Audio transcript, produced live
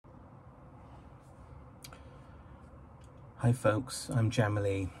Hi folks, I'm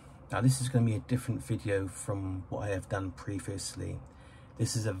Jamily. Now this is going to be a different video from what I have done previously.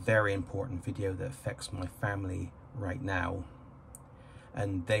 This is a very important video that affects my family right now,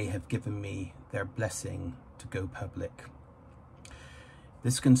 and they have given me their blessing to go public.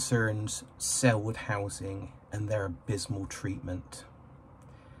 This concerns Selwood Housing and their abysmal treatment.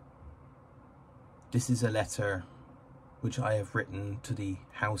 This is a letter which I have written to the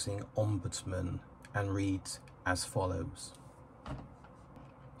Housing Ombudsman and reads as follows.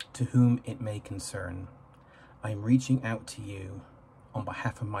 To whom it may concern, I am reaching out to you on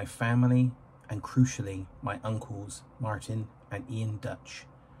behalf of my family and crucially my uncles Martin and Ian Dutch,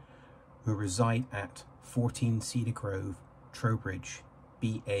 who reside at 14 Cedar Grove, Trowbridge,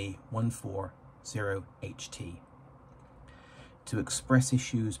 BA140HT, to express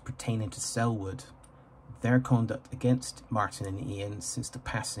issues pertaining to Selwood, their conduct against Martin and Ian since the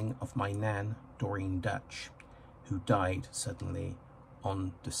passing of my nan, Doreen Dutch, who died suddenly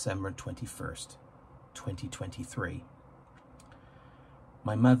on December 21st, 2023.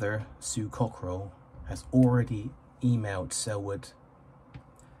 My mother, Sue Cockrell, has already emailed Selwood's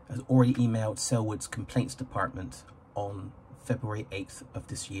complaints department on February 8th of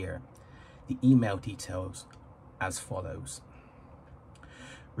this year. The email details as follows.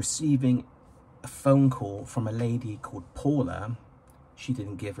 Receiving a phone call from a lady called Paula. She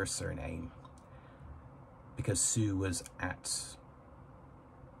didn't give her surname because Sue was at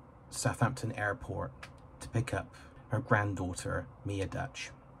Southampton Airport to pick up her granddaughter, Mia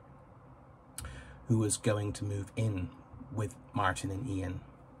Dutch, who was going to move in with Martin and Ian.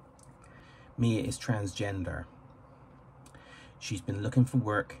 Mia is transgender. She's been looking for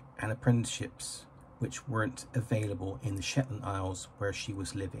work and apprenticeships which weren't available in the Shetland Isles where she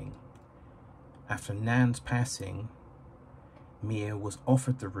was living. After Nan's passing, Mia was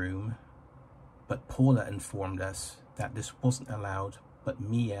offered the room, but Paula informed us that this wasn't allowed, but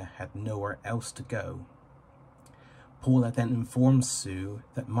Mia had nowhere else to go. Paula then informs Sue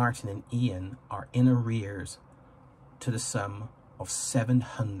that Martin and Ian are in arrears to the sum of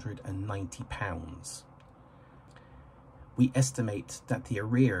 £790. We estimate that the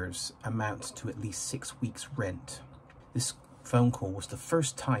arrears amount to at least 6 weeks' rent. This phone call was the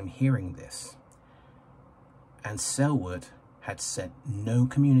first time hearing this, and Selwood had sent no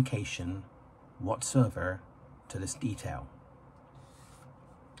communication whatsoever to this detail.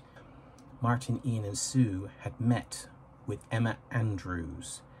 Martin, Ian and Sue had met with Emma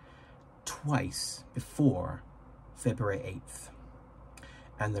Andrews twice before February 8th,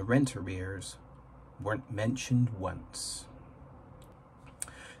 and the rent arrears weren't mentioned once.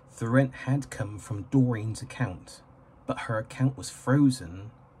 The rent had come from Doreen's account, but her account was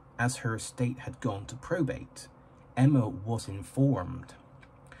frozen as her estate had gone to probate. Emma was informed.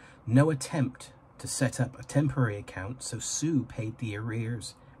 No attempt to set up a temporary account, so Sue paid the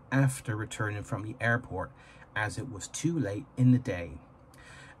arrears after returning from the airport, as it was too late in the day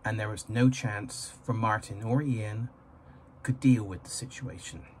and there was no chance for Martin or Ian could deal with the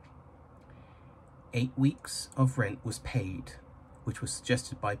situation. 8 weeks of rent was paid, which was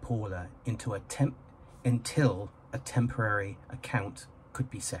suggested by Paula, until a temporary account could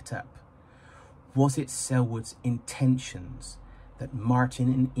be set up. Was it Selwood's intentions that Martin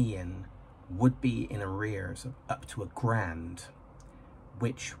and Ian would be in arrears of up to £1,000,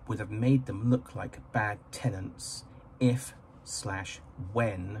 which would have made them look like bad tenants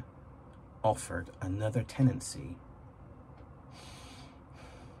if/when offered another tenancy?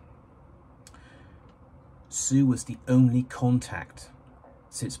 Sue was the only contact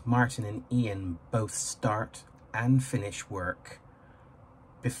since Martin and Ian both start and finish work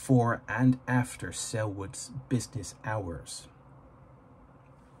before and after Selwood's business hours.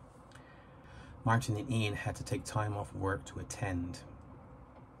 Martin and Ian had to take time off work to attend.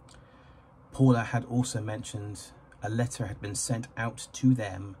 Paula had also mentioned a letter had been sent out to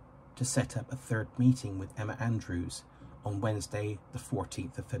them to set up a third meeting with Emma Andrews on Wednesday the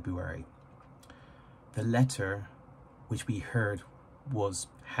 14th of February. The letter, which we heard was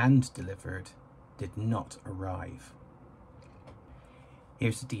hand-delivered, did not arrive.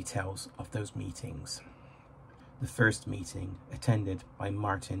 Here's the details of those meetings. The first meeting, attended by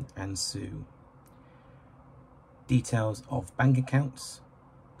Martin and Sue. Details of bank accounts,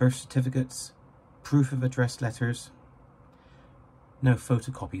 birth certificates, proof of address letters. No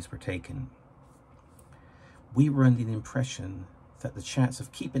photocopies were taken. We were under the impression that the chance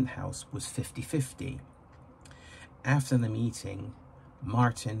of keeping the house was 50-50. After the meeting,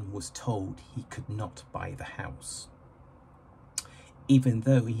 Martin was told he could not buy the house, even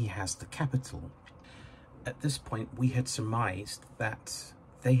though he has the capital. At this point, we had surmised that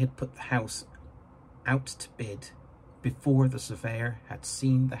they had put the house out to bid before the surveyor had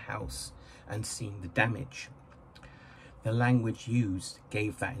seen the house and seen the damage. The language used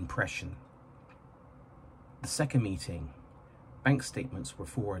gave that impression. The second meeting, bank statements were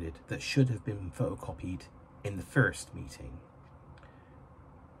forwarded that should have been photocopied in the first meeting,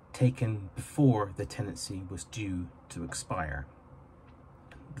 taken before the tenancy was due to expire.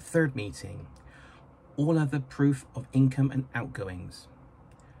 The third meeting, all other proof of income and outgoings,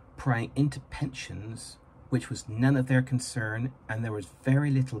 prying into pensions, which was none of their concern, and there was very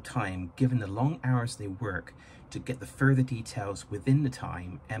little time, given the long hours they work, to get the further details within the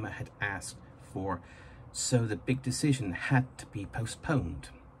time Emma had asked for, so the big decision had to be postponed.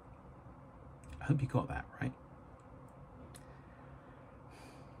 I hope you got that right.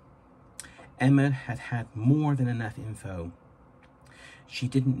 Emma had had more than enough info. She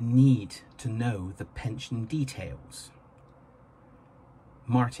didn't need to know the pension details.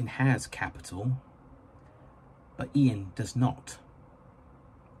 Martin has capital, but Ian does not.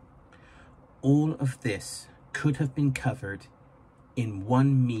 All of this could have been covered in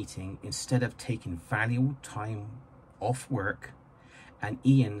one meeting instead of taking valuable time off work, and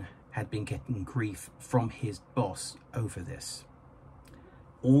Ian had been getting grief from his boss over this.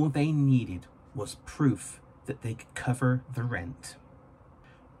 All they needed was proof that they could cover the rent.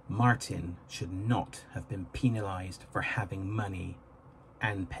 Martin should not have been penalised for having money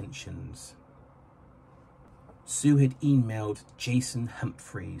and pensions. Sue had emailed Jason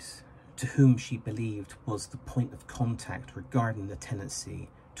Humphreys, to whom she believed was the point of contact regarding the tenancy,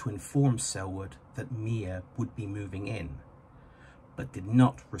 to inform Selwood that Mia would be moving in, but did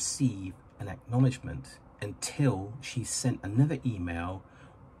not receive an acknowledgement until she sent another email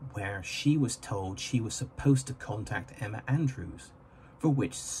where she was told she was supposed to contact Emma Andrews, for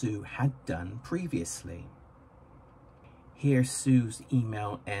which Sue had done previously. Here Sue's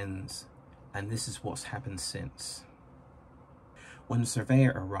email ends, and this is what's happened since. When the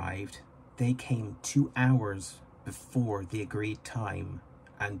surveyor arrived, they came 2 hours before the agreed time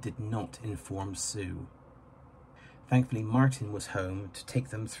and did not inform Sue. Thankfully, Martin was home to take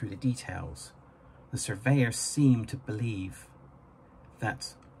them through the details. The surveyor seemed to believe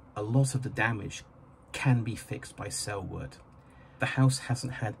that a lot of the damage can be fixed by Selwood. The house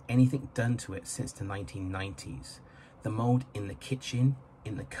hasn't had anything done to it since the 1990s. The mould in the kitchen,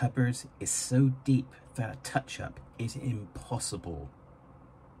 in the cupboards, is so deep that a touch-up is impossible.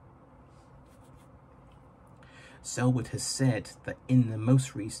 Selwood has said that in the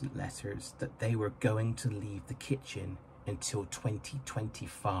most recent letters that they were going to leave the kitchen until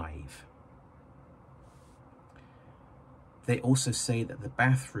 2025. They also say that the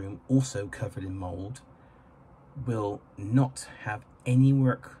bathroom, also covered in mould, will not have any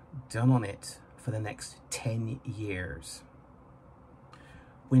work done on it for the next 10 years.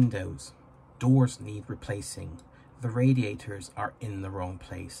 Windows, doors need replacing. The radiators are in the wrong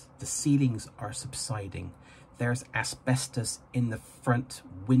place. The ceilings are subsiding. There's asbestos in the front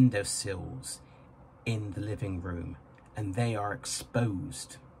windowsills in the living room, and they are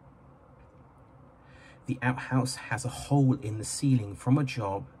exposed. The outhouse has a hole in the ceiling from a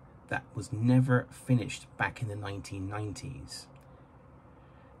job that was never finished back in the 1990s.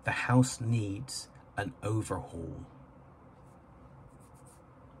 The house needs an overhaul.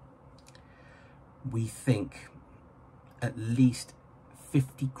 We think at least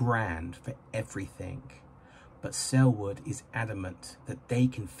 50 grand for everything, but Selwood is adamant that they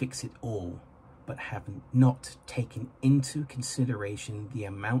can fix it all, but have not taken into consideration the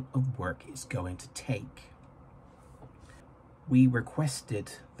amount of work it's going to take. We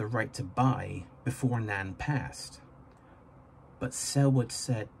requested the right to buy before Nan passed, but Selwood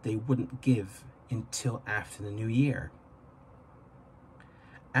said they wouldn't give until after the new year.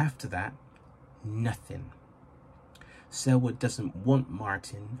 After that, nothing. Selwood doesn't want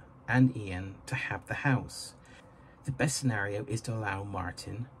Martin and Ian to have the house. The best scenario is to allow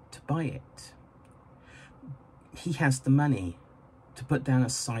Martin to buy it. He has the money to put down a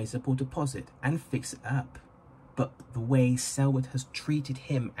sizable deposit and fix it up. But the way Selwood has treated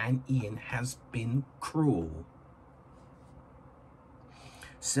him and Ian has been cruel.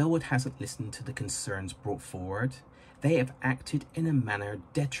 Selwood hasn't listened to the concerns brought forward. They have acted in a manner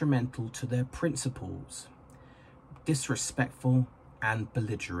detrimental to their principles, disrespectful and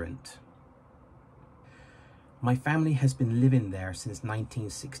belligerent. My family has been living there since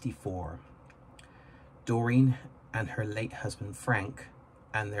 1964. Doreen and her late husband Frank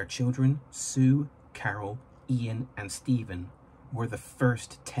and their children Sue, Carol, Ian and Stephen were the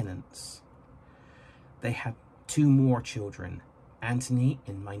first tenants. They had 2 more children, Anthony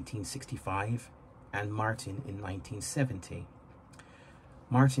in 1965 and Martin in 1970.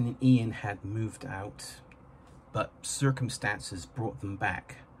 Martin and Ian had moved out but circumstances brought them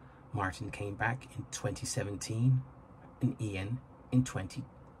back. Martin came back in 2017 and Ian in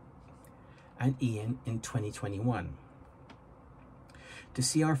 2021. To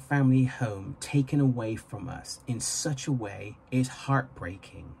see our family home taken away from us in such a way is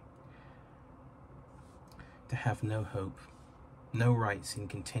heartbreaking. To have no hope, no rights in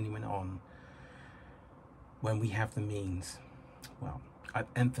continuing on when we have the means. Well, I've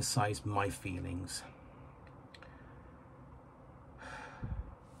emphasized my feelings.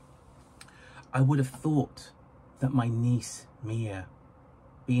 I would have thought that my niece, Mia,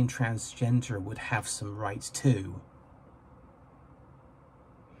 being transgender, would have some rights too.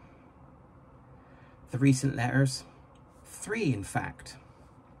 The recent letters, 3 in fact,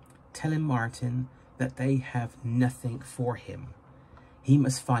 telling Martin that they have nothing for him. He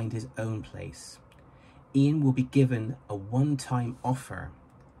must find his own place. Ian will be given a one-time offer,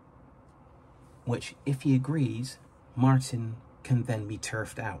 which, if he agrees, Martin can then be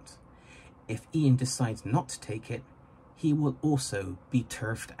turfed out. If Ian decides not to take it, he will also be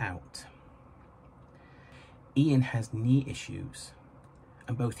turfed out. Ian has knee issues,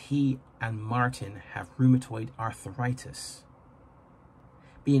 and both he and Martin have rheumatoid arthritis.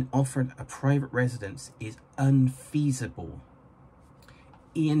 Being offered a private residence is unfeasible.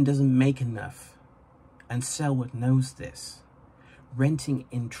 Ian doesn't make enough, and Selwood knows this. Renting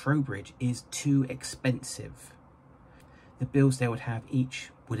in Trowbridge is too expensive. The bills they would have each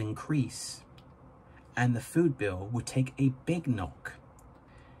would increase, and the food bill would take a big knock.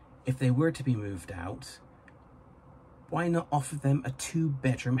 If they were to be moved out, why not offer them a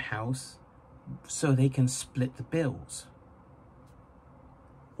 2-bedroom house so they can split the bills?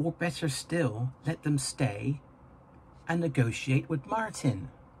 Or better still, let them stay and negotiate with Martin.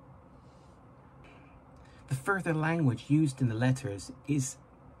 The further language used in the letters is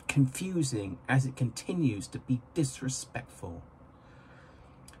confusing as it continues to be disrespectful.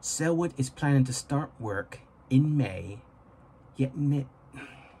 Selwood is planning to start work in May, yet made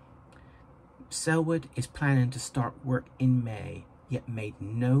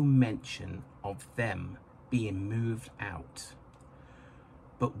no mention of them being moved out,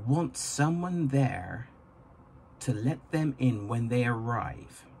 but wants someone there to let them in when they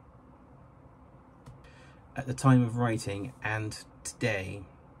arrive. At the time of writing and today,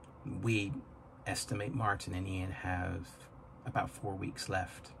 we estimate Martin and Ian have about 4 weeks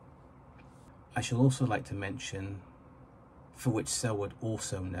left. I shall also like to mention, for which Selwood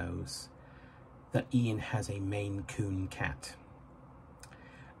also knows, that Ian has a Maine Coon cat,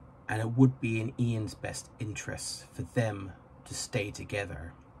 and it would be in Ian's best interests for them to stay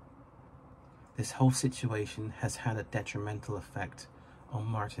together. This whole situation has had a detrimental effect on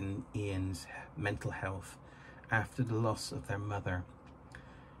Martin and Ian's mental health after the loss of their mother,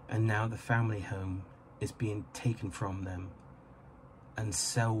 and now the family home is being taken from them, and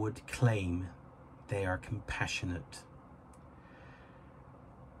Selwood claim they are compassionate,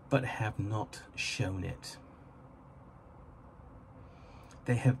 but have not shown it.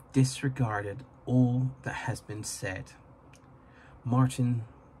 They have disregarded all that has been said. Martin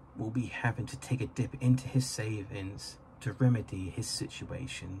will be having to take a dip into his savings to remedy his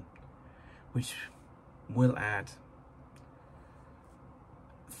situation, which will add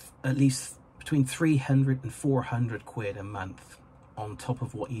at least between 300 and 400 quid a month on top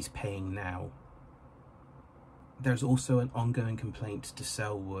of what he's paying now. There's also an ongoing complaint to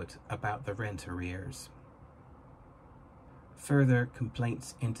Selwood about the rent arrears. Further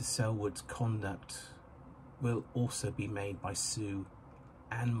complaints into Selwood's conduct will also be made by Sue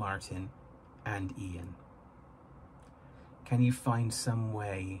and Martin and Ian. Can you find some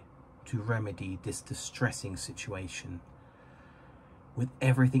way to remedy this distressing situation? With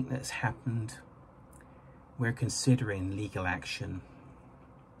everything that's happened, we're considering legal action.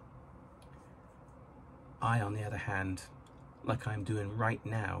 I, on the other hand, like I'm doing right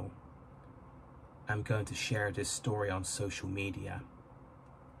now, I'm going to share this story on social media.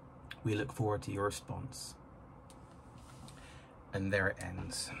 We look forward to your response. And there it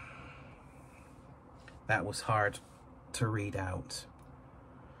ends. That was hard to read out.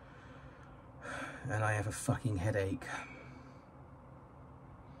 And I have a fucking headache.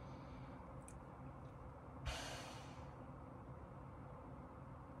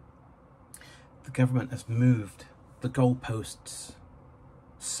 The government has moved the goalposts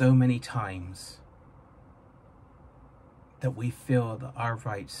so many times that we feel that our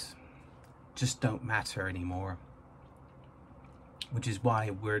rights just don't matter anymore. Which is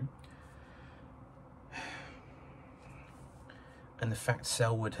why and the fact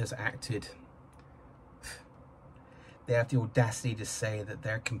Selwood has acted, they have the audacity to say that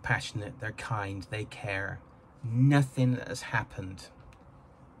they're compassionate, they're kind, they care, Nothing that has happened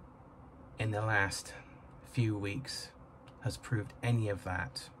in the last few weeks has proved any of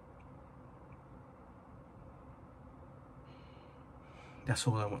that. That's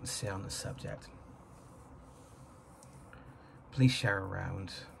all I want to say on the subject. Please share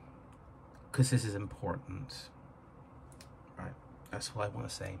around, because this is important. Right, that's all I want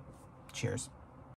to say. Cheers.